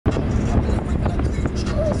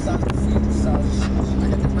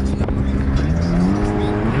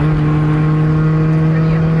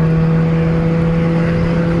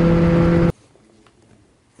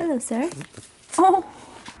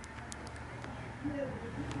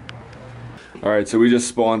All right, so we just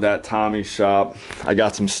spawned at Tommy's shop. I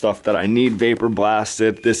got some stuff that I need vapor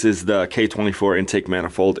blasted. This is the K24 intake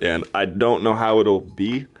manifold, and I don't know how it'll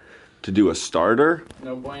be to do a starter.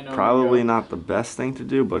 No bueno. Probably not the best thing to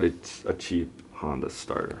do, but it's a cheap Honda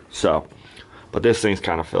starter. So, but this thing's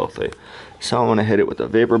kind of filthy. So I'm gonna hit it with a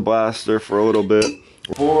vapor blaster for a little bit.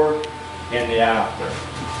 Before and the after.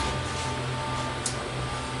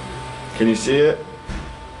 Can you see it?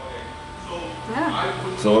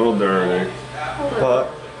 Yeah. It's a little dirty. But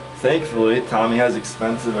thankfully, Tommy has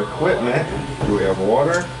expensive equipment. Do we have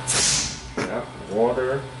water? Yep,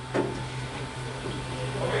 water.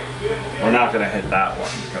 We're not gonna hit that one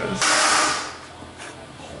because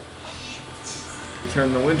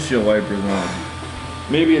turn the windshield wipers on.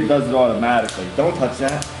 Maybe it does it automatically. Don't touch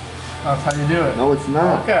that. That's how you do it. No, it's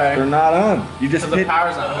not. Okay. They're not on. You just hit. The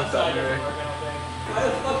power's not hooked up here. Why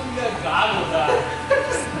the fuck you got goggles on?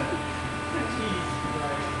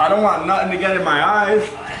 I don't want nothing to get in my eyes.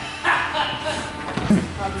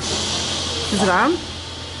 Is it on?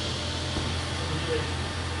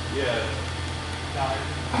 Yeah.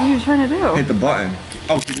 What are you trying to do? Hit the button.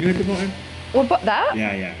 Oh, can you hit the button? What, but that?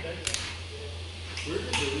 Yeah, yeah.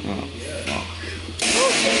 Oh, fuck.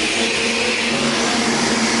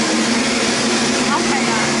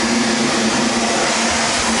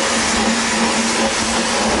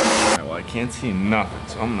 Alright, well, I can't see nothing,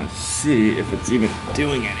 so I'm gonna see if it's even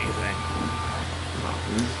doing anything.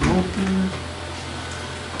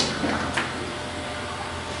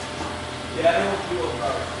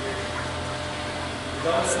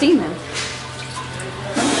 Steaming.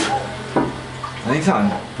 I think it's on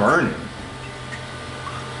burning.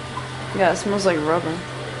 Yeah, it smells like rubber.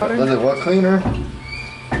 Does it what cleaner?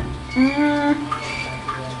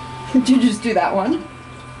 Did you just do that one?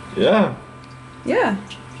 Yeah. Yeah.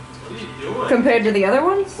 What are you doing? Compared to the other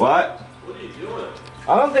ones? What? What are you doing?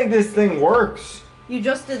 I don't think this thing works. You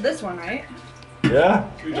just did this one, right? Yeah.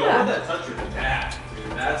 Dude, don't let that touch your back.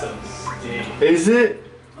 Dude, that's a mistake. Is it?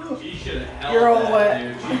 She should have held You're all that, wet.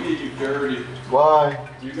 dude. She did you dirty. Why?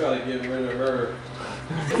 You gotta get rid of her.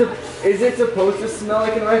 Is it supposed to smell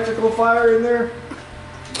like an electrical fire in there?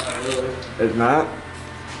 Not really. It's not?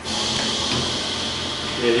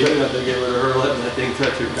 Yeah, you have to get rid of her letting that thing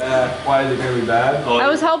touch your back. Why is it gonna be bad? Oh, I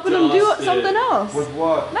was helping him do just something did. else. With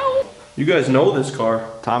what? No. You guys know this car.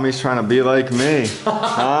 Tommy's trying to be like me.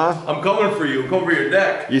 Huh? I'm coming for you. I'm coming for your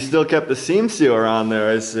neck. You still kept the seam sealer on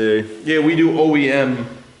there, I see. Yeah, we do OEM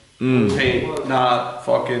paint, not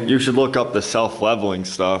fucking. You should look up the self-leveling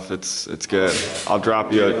stuff. It's good. I'll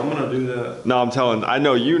drop you I'm a... gonna do that. No, I'm telling, I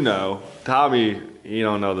know you know. Tommy, you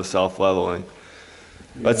don't know the self-leveling.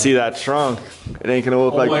 Let's see that trunk. It ain't gonna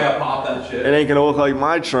look Oh like... my God, pop that shit. It ain't gonna look like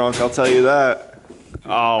my trunk, I'll tell you that.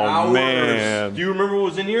 Oh, Hours. man. Do you remember what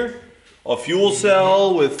was in here? A fuel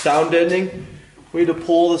cell with sound ending. We had to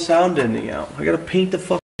pull the sound ending out. I gotta paint the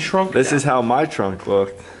fucking trunk. This down. is how my trunk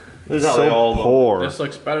looked. This is how So they all look. poor. This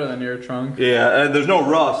looks better than your trunk. Yeah, and there's no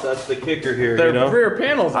rust. That's the kicker here. The you know? rear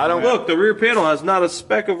panels. I don't Look, the rear panel has not a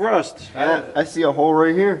speck of rust. I see a hole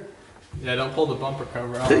right here. Yeah, don't pull the bumper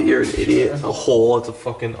cover out. You're an idiot. A hole. It's a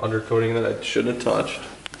fucking undercoating that I shouldn't have touched.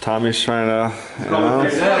 Tommy's trying to, you know.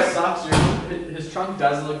 His trunk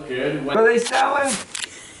does look good. What are they selling?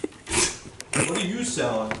 What are you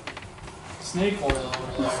selling? Snake oil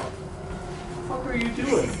over there. What the fuck are you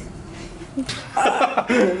doing?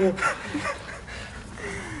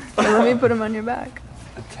 Let me put him on your back.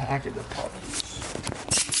 Attacking the puppy.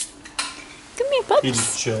 Give me a pup. He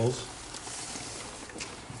just chills.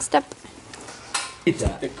 Step. Eat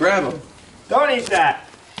that. Grab him. Don't eat that.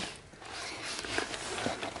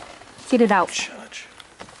 Get it out. Judge.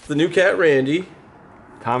 The new cat, Randy.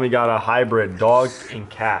 Tommy got a hybrid dog and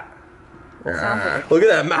cat. Look at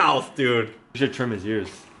that mouth, dude. You should trim his ears.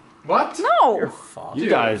 What? No. You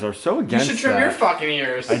guys are so You against should trim that. your fucking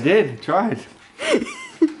ears. I did, tried.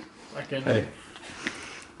 Fucking. Hey.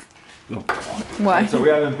 Why? So we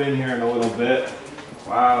haven't been here in a little bit.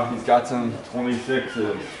 Wow, he's got some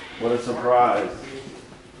 26s. What a surprise.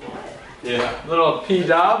 Yeah. Little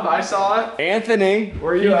P-Dub, I saw it. Anthony,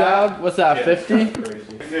 where are you at? P-Dub, what's that, 50?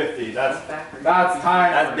 50. That's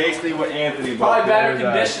That's basically what Anthony Probably bought. better the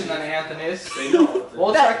other day. condition than Anthony's.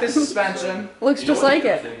 We'll check the suspension. Looks just like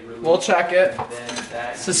it. We'll check it.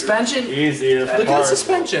 Suspension. Easy. Look at the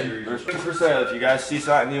suspension. There's things for sale. If you guys see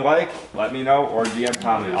something you like, let me know or DM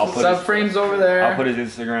Tommy. I'll put Subframes over there. I'll put his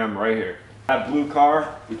Instagram right here. That blue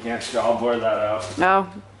car, we can't show. I'll blur that out. No.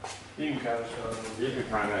 You can kind of show them. You can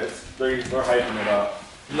kind of. They're hyping it up.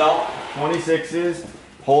 No. 26s,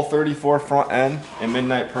 whole 34 front end in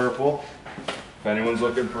midnight purple. If anyone's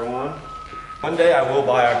looking for one. One day I will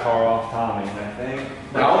buy a car off Tommy, I think.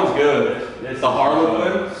 That one's good. It's The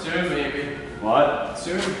Harlequin? Soon, maybe. What?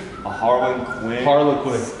 Soon. A Harlequin?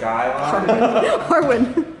 Harlequin. Skyline?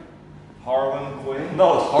 Harwin. Harlequin?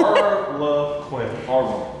 No, it's Harlequin.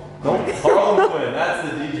 Harlem. No, Harlequin. That's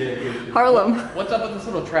the DJ. Harlem. What's up with this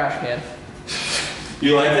little trash can?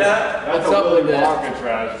 You like that? What's up with that?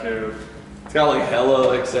 trash too. It's got like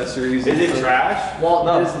hella accessories. Is it trash? Walt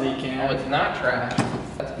No. Disney can. Oh, it's not trash.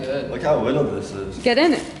 That's good. Look how little this is. Get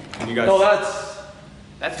in it. You guys No,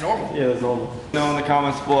 That's normal. yeah, that's normal. know in the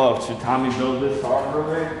comments below, should Tommy build this car for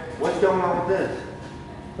me? What's going on with this?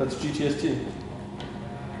 That's GTST.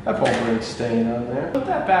 That bumper ain't staying on there. Put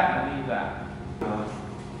that back and leave that.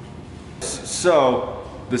 So,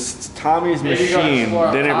 this Tommy's Maybe go machine explore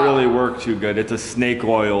up didn't top. really work too good. It's a snake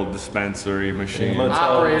oil dispensary machine. I'm gonna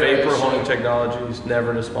tell Operator Vapor issue. Home Technologies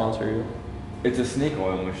never to sponsor you. It's a snake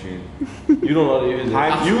oil machine. You don't know how to use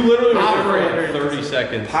Pine- it. You literally was there for Operator. like 30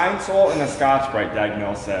 seconds. Pine salt and a Scotch Brite,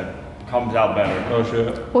 Dagnell said, comes out better. Oh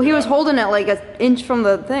shit. Well, he was holding it like an inch from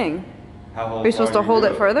the thing. How Are you supposed to hold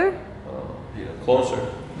it further? Closer.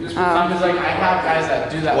 Tommy's like, I have guys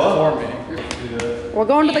that do that for me. We're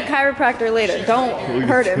going to the chiropractor later. Don't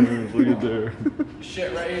hurt him. Look at there.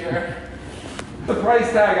 Shit right here. The price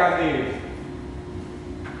tag on these.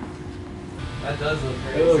 That does look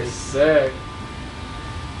crazy. It looks sick.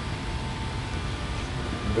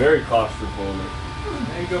 Very claustrophobic.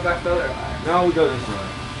 Maybe go back the other way. Now we go this way.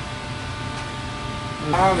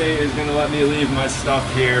 Tommy is gonna let me leave my stuff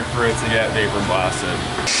here for it to get vapor blasted.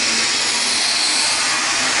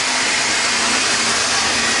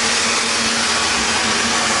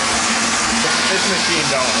 This machine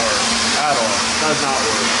don't work at all. Does not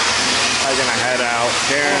work. I'm gonna head out.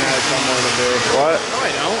 Karen has somewhere to do. What?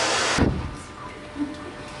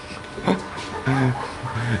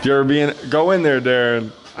 You're being. Go in there,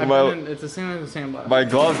 Darren. It's the same as the sandblast. My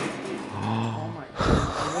glove. Oh my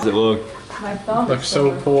god. Does it look? My thumb. Looks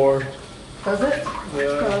so poor. Does it? Yeah.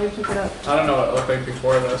 Let me pick it up. I don't know what it looked like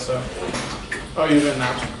before this, so. Oh, you didn't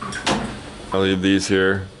have. I'll leave these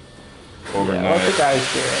here overnight. Let the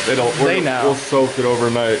guys do it. They don't. They know. We'll soak it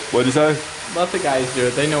overnight. What'd you say? Let the guys do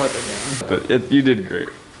it. They know what they're doing. But you did great.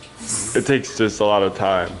 It takes just a lot of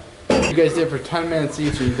time. You guys did it for 10 minutes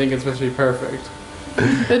each and you think it's supposed to be perfect.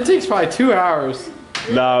 It takes probably 2 hours.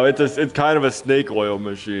 No, it's kind of a snake oil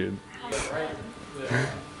machine. Right.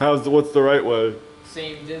 What's the right way?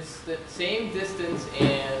 Same distance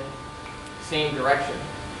and same direction.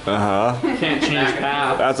 Can't change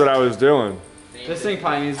path. That's what I was doing. This thing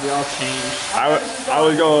probably needs to be all changed. I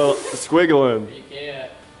was going squiggling. You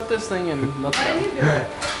can't. Put this thing in. Let's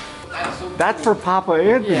go. That's for Papa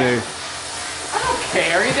Anthony. Yeah. I don't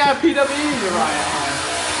care. You got PWE to ride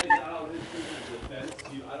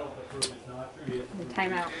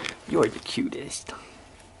Time out. You're the cutest.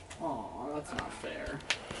 on. Aw, that's not fair.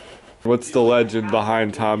 What's the legend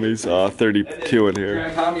behind Tommy's 32 in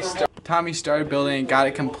here? Tommy started building and got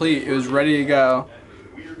it complete. It was ready to go.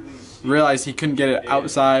 Realized he couldn't get it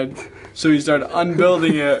outside, so he started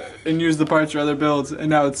unbuilding it and used the parts for other builds, and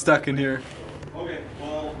now it's stuck in here. Okay,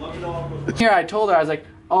 well, let me know. Here, I told her, I was like,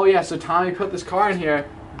 oh yeah, so Tommy put this car in here,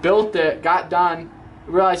 built it, got done,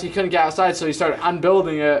 realized he couldn't get outside, so he started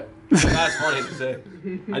unbuilding it. That's funny to say.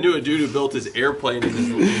 I knew a dude who built his airplane in his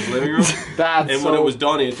living room, That's and when it was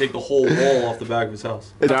done, he'd take the whole wall off the back of his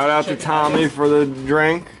house. Shout out to Tommy for the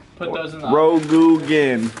drink. Put those in the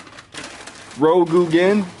Rogugin.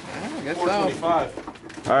 Rogugin. I guess so.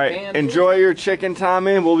 425. All right, enjoy your chicken,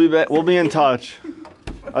 Tommy. We'll be in touch.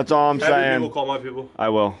 That's all I'm Have your saying. people call my people. I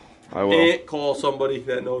will. And call somebody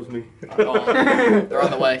that knows me. They're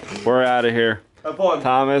on the way. We're out of here. Have fun.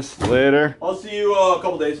 Thomas, later. I'll see you a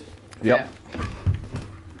couple days. Yep.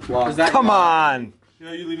 Is that Come on. You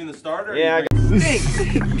know, you leaving the starter? Yeah.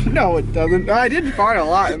 No, it doesn't. I did find a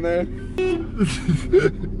lot in there.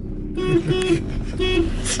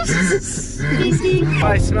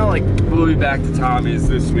 I smell like. We'll be back to Tommy's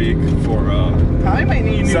this week for Tommy might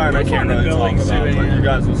need a new Sorry, I roof can't on the really talk building about it, soon. but you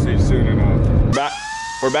guys will see soon enough.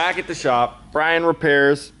 We're back at the shop. Brian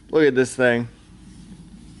repairs. Look at this thing.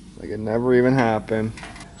 Like it never even happened.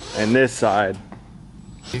 And this side.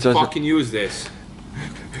 fucking use this.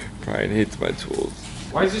 Brian hates my tools.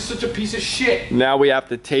 Why is this such a piece of shit? Now we have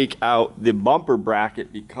to take out the bumper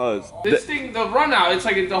bracket because This thing, the run out, it's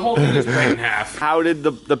like the whole thing is cut in half. how did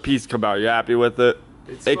the piece come out? You happy with it?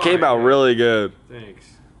 It came fine, out man. really good. Thanks.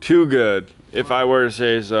 Too good, if I were to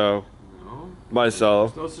say so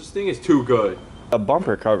myself. No such thing as too good. A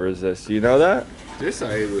bumper covers this. Do you know that? This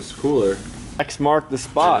side was cooler. X marked the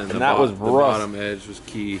spot, and, then that was the rough. bottom edge was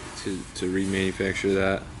key to remanufacture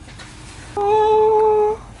that.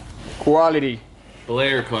 Oh, Quality.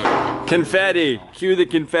 Blair cut. Confetti. Cue the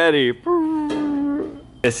confetti.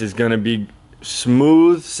 This is gonna be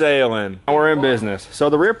smooth sailing. Now we're in business. So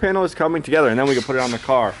the rear panel is coming together, and then we can put it on the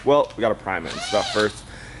car. Well, we gotta prime it and stuff first.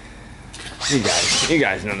 You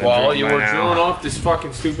guys know the Well, drill you by were now. drilling off this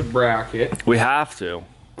fucking stupid bracket, We have to.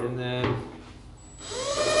 and then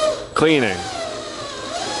Cleaning.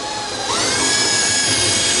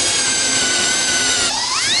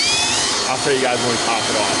 I'll show you guys when we top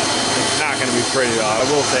it off. It's not gonna be pretty though, I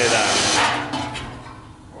will say that.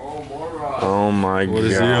 oh, more rust. Oh my god. What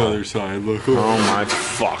is the other side? Look. Oh my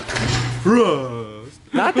fuck.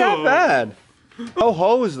 Not that bad. No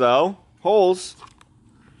hose though. Holes.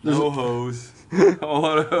 No hose. A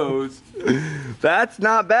lot of hose. That's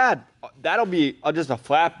not bad. That'll be just a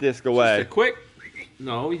flap disc away. Just a quick.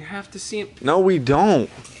 No, you have to sand. No, we don't.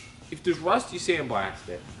 If there's rust, you sandblast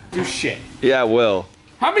it. Do shit. Yeah, Will.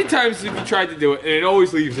 How many times have you tried to do it and it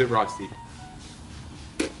always leaves it rusty?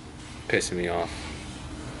 Pissing me off.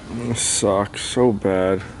 This sucks so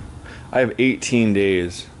bad. I have 18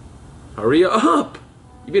 days. Hurry up!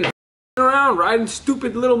 You've been around riding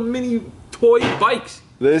stupid little mini toy bikes.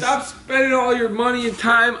 This Stop spending all your money and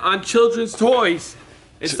time on children's toys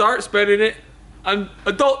and start spending it on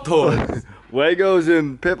adult toys. Legos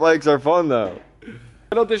and pit bikes are fun though. A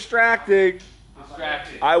little distracting.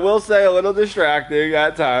 I will say a little distracting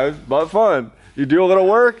at times, but fun. You do a little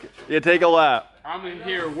work, you take a lap. I'm in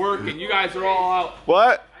here working. You guys are all out.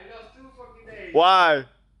 What? I lost 2 fucking days Why?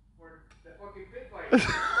 for the fucking pit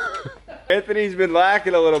bike. Anthony's been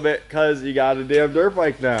lacking a little bit because you got a damn dirt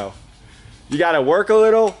bike now. You gotta work a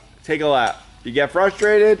little, take a lap. You get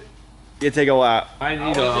frustrated, you take a lap. I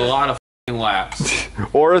need a lot of fucking laps.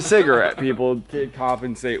 Or a cigarette, people can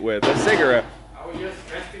compensate with. A cigarette. I was just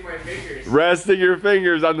resting my fingers. Resting your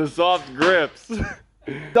fingers on the soft grips.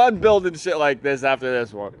 Done building shit like this after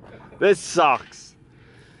this one. This sucks.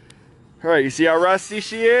 Alright, you see how rusty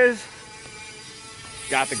she is?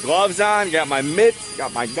 Got the gloves on, got my mitts,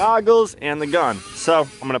 got my goggles, and the gun. So,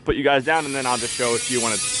 I'm gonna put you guys down and then I'll just show it to you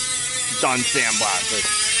when it's done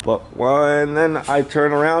sandblasted. But when then I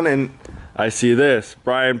turn around and I see this.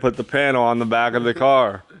 Brian put the panel on the back of the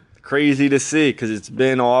car. Crazy to see, because it's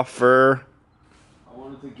been off for I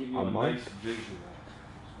wanted to give you a a month? nice visual.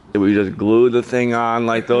 we just glue the thing on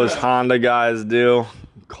like those Honda guys do.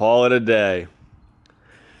 Call it a day.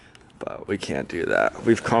 But we can't do that.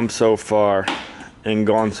 We've come so far and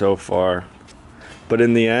gone so far. But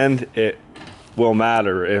in the end, it will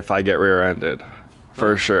matter if I get rear-ended.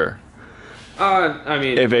 For sure. I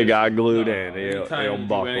mean, If it got glued in, anytime it'll you do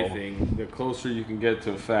buckle. anything, the closer you can get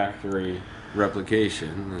to a factory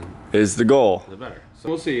replication, Is the goal. the better. So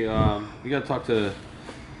we'll see. We gotta talk to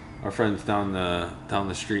our friends down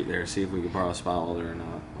the street there, see if we can borrow a spot welder or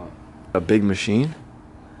not. But A big machine?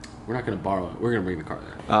 we're not gonna borrow it. We're gonna bring the car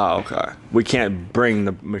there. Oh, okay. We can't bring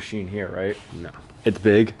the machine here, right? No. It's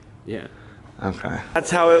big? Yeah. Okay.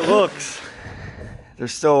 That's how it looks.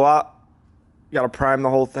 There's still a lot. You gotta prime the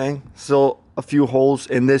whole thing. Still a few holes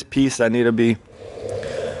in this piece that need to be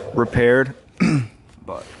repaired.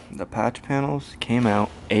 But the patch panels came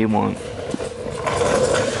out A1.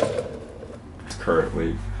 It's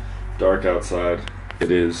currently dark outside.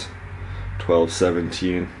 It is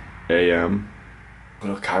 12:17 a.m.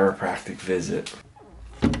 Little chiropractic visit.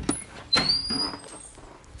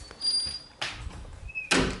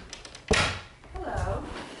 Hello.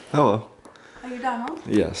 Hello. Are you Donald?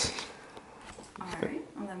 Yes. Alright,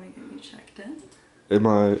 well, let me get you checked in. Am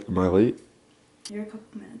I late? You're a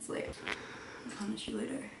couple minutes late. I'll punish you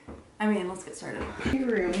later. I mean, let's get started. Your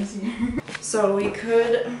rooms here. So we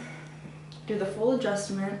could do the full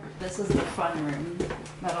adjustment. This is the fun room.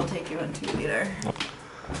 That'll take you into later.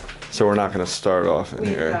 So we're not gonna start off in We've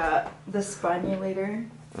here. got the spinulator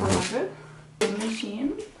 400. The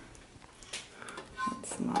machine.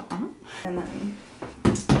 That's not on. And then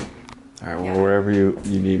All right, well, Yeah. wherever you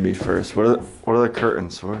need me first. What are the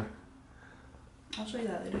curtains for? I'll show you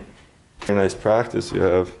that later. Very nice practice you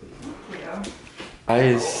have. Yeah.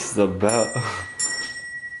 Ice the bell.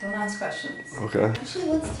 Don't ask questions. Okay. Actually,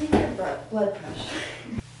 let's take your blood pressure.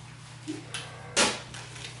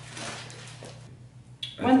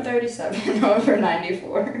 137 over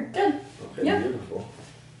 94. Good. Okay, Yep. beautiful.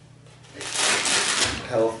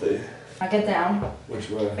 Healthy. Now get down. Which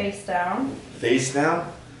way? Face down. Face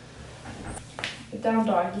down? Get down,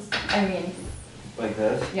 dog. I mean, Like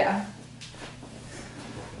this? yeah.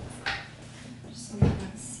 Just so we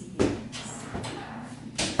can see.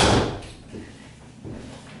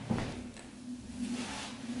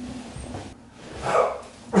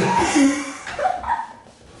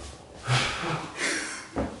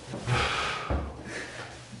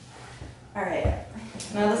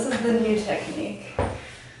 the new technique.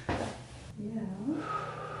 Yeah.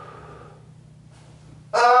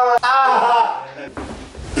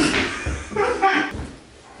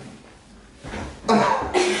 I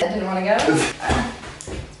didn't want to go.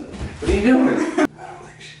 What are you doing? I don't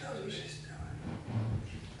think she knows what she's doing.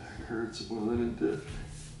 That hurts more than it did.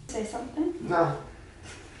 Say something? No.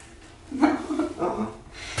 No. Uh-uh.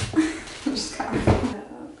 Just kind of.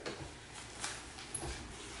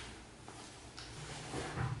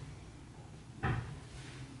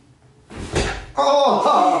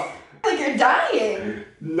 Oh! Like you're dying.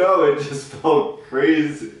 No, it just felt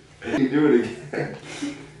crazy. You do it again.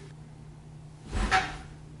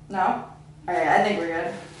 No? Alright, I think we're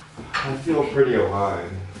good. I feel pretty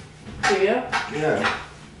aligned. Do you? Yeah.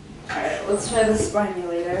 Alright, let's try the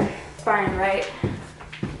spinulator. Spine, right?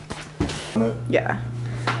 Yeah.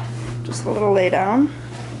 Just a little lay down.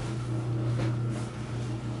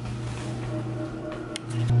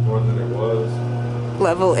 More than it was.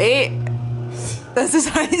 Level 8. That's as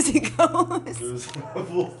high as it goes. It was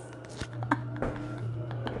level.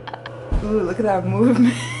 Ooh, look at that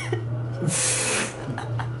movement.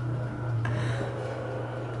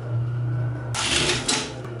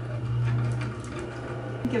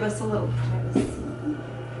 Give us a little privacy.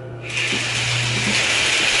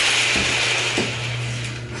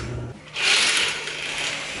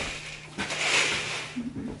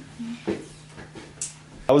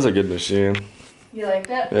 That was a good machine. You liked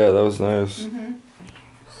it? Yeah, that was nice. Mm-hmm.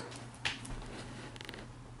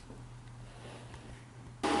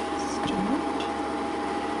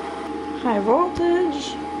 High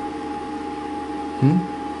voltage.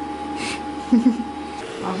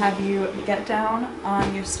 I'll have you get down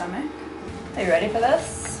on your stomach. Are you ready for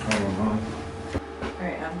this? I don't know.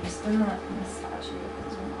 Alright, I'm just gonna massage you with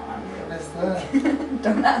this one on. What's that?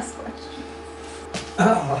 Don't ask questions.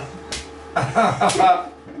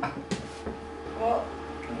 Well,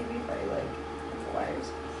 maybe if I like the wires.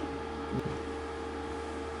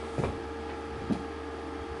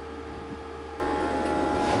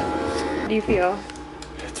 How do you feel?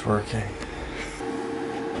 It's working.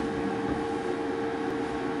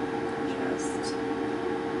 Just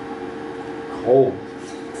Cold.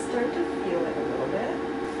 start to feel it a little bit.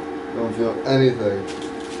 Don't feel anything.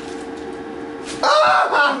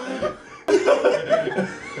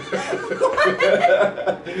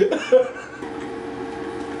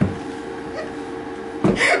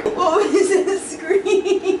 What was that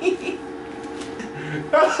scream?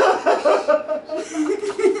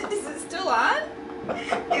 Is it still on?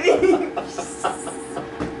 Turn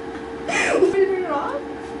it off?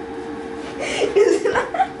 Is it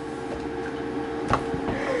on?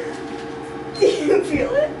 Do you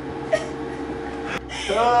feel it?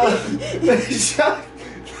 Shut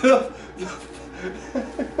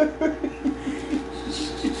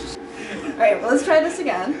Alright, well, let's try this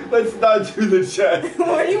again. Let's not do the chest.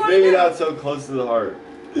 What do you want to Maybe do? not so close to the heart.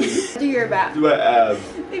 Do your back. Do my abs.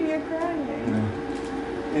 Baby, you're crying.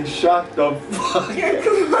 And shut the fuck. You're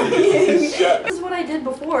crying. Shut. This is what I did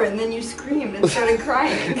before, and then you screamed and started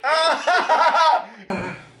crying.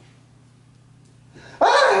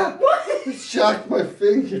 What? Shocked my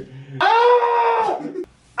finger. Ah!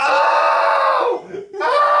 Ow!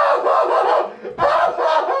 Ow!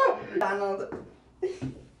 Donald,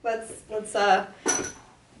 let's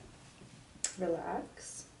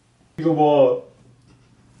relax. Come on.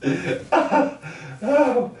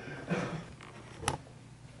 Ow.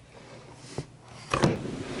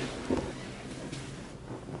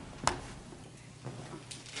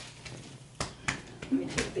 Let me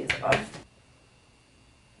take these off.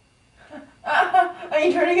 Are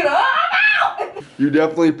you turning it off? You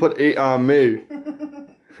definitely put 8 on me.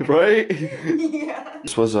 Right? Yeah.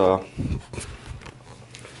 This was a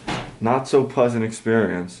not so pleasant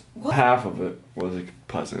experience. What? Half of it was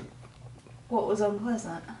pleasant. What was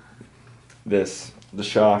unpleasant? The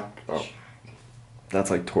shock. Oh, that's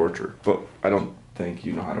like torture. But I don't think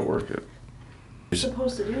you know how to work it. It's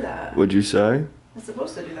supposed to do that. Would you say? It's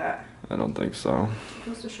supposed to do that. I don't think so. It's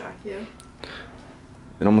supposed to shock you.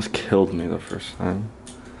 It almost killed me the first time.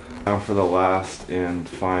 Now for the last and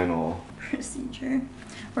final. Procedure.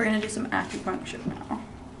 We're gonna do some acupuncture now.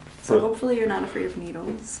 So hopefully you're not afraid of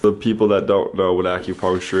needles. The people that don't know what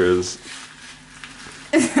acupuncture is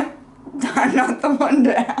I'm not the one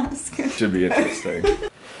to ask. should be interesting.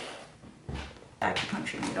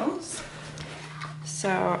 Acupuncture needles.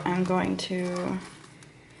 So I'm going to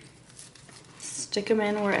stick them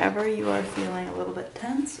in wherever you are feeling a little bit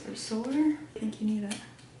tense or sore. I think you need it.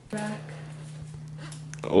 Back.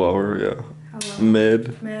 Lower, yeah. How low?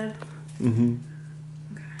 Mid. Mid. Mm-hmm.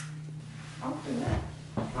 Okay. I'll do it.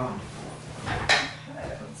 Oh. Okay,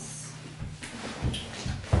 let's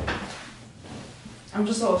I'm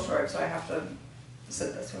just a little short, so I have to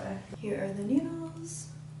sit this way. Here are the needles.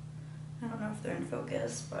 I don't know if they're in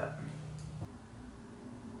focus, but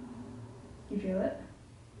you feel it?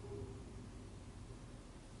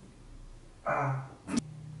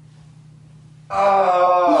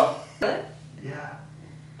 Good? Yeah.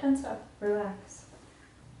 Tense up. Relax.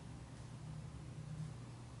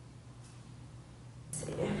 Let's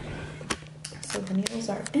see. So the needles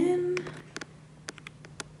are in.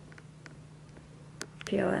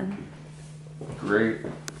 Feel in. Great.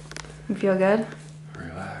 You feel good?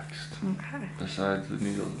 Relaxed. Okay. Besides the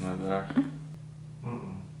needles in my back.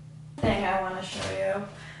 Thing I want to show you.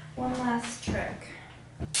 One last trick.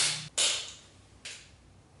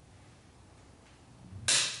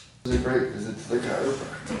 Is it great? Because it's the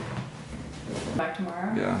chiropractic. Back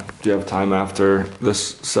tomorrow? Yeah. Do you have time after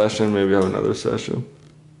this session? Maybe have another session?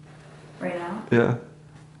 Right now? Yeah.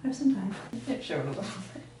 I have some time. Show it a little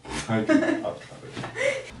I'll try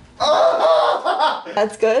it.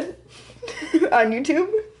 That's good? On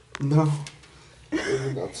YouTube? No.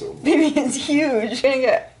 Maybe not so much. Baby, it's huge. You're gonna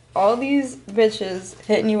get all these bitches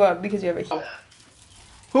hitting you up because you have a huge.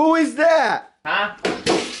 Who is that? Huh?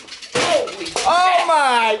 Oh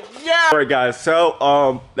my god! Alright guys,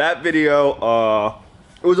 so that video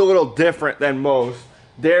it was a little different than most.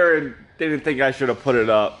 Darren didn't think I should have put it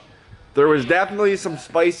up. There was definitely some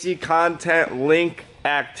spicy content link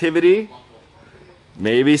activity.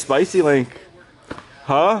 Maybe spicy link.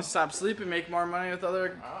 Huh? Stop sleeping, make more money with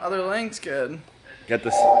other links, kid. Get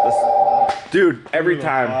this dude, every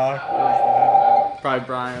time. Probably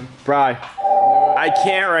Brian. Bri, I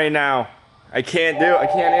can't right now. I can't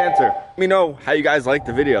answer. Let me know how you guys liked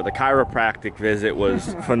the video. The chiropractic visit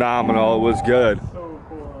was phenomenal. It was good. So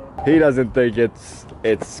cool. He doesn't think it's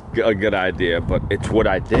a good idea, but it's what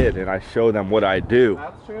I did, and I show them what I do.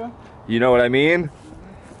 That's true. You know what I mean?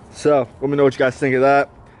 So let me know what you guys think of that.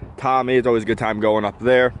 Tommy, it's always a good time going up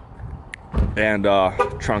there. And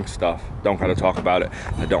trunk stuff. Don't gotta talk about it.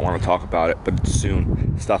 I don't want to talk about it, but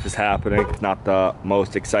soon stuff is happening. It's not the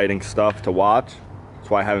most exciting stuff to watch. That's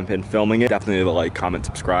why I haven't been filming it. Definitely like, comment,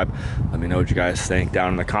 subscribe. Let me know what you guys think down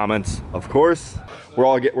in the comments. Of course,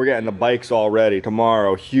 we're getting the bikes all ready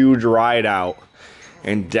tomorrow. Huge ride out,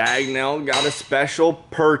 and Djnoway got a special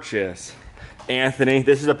purchase. Anthony,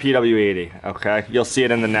 this is a PW80. Okay, you'll see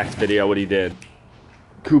it in the next video what he did.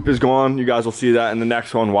 Coop is gone. You guys will see that in the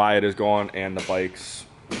next one. Wyatt is gone, and the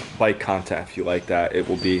bike content. If you like that, it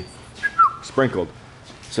will be sprinkled.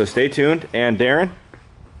 So stay tuned. And Darren,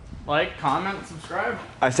 Like, comment, subscribe.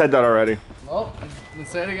 I said that already. Well,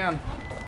 let's say it again.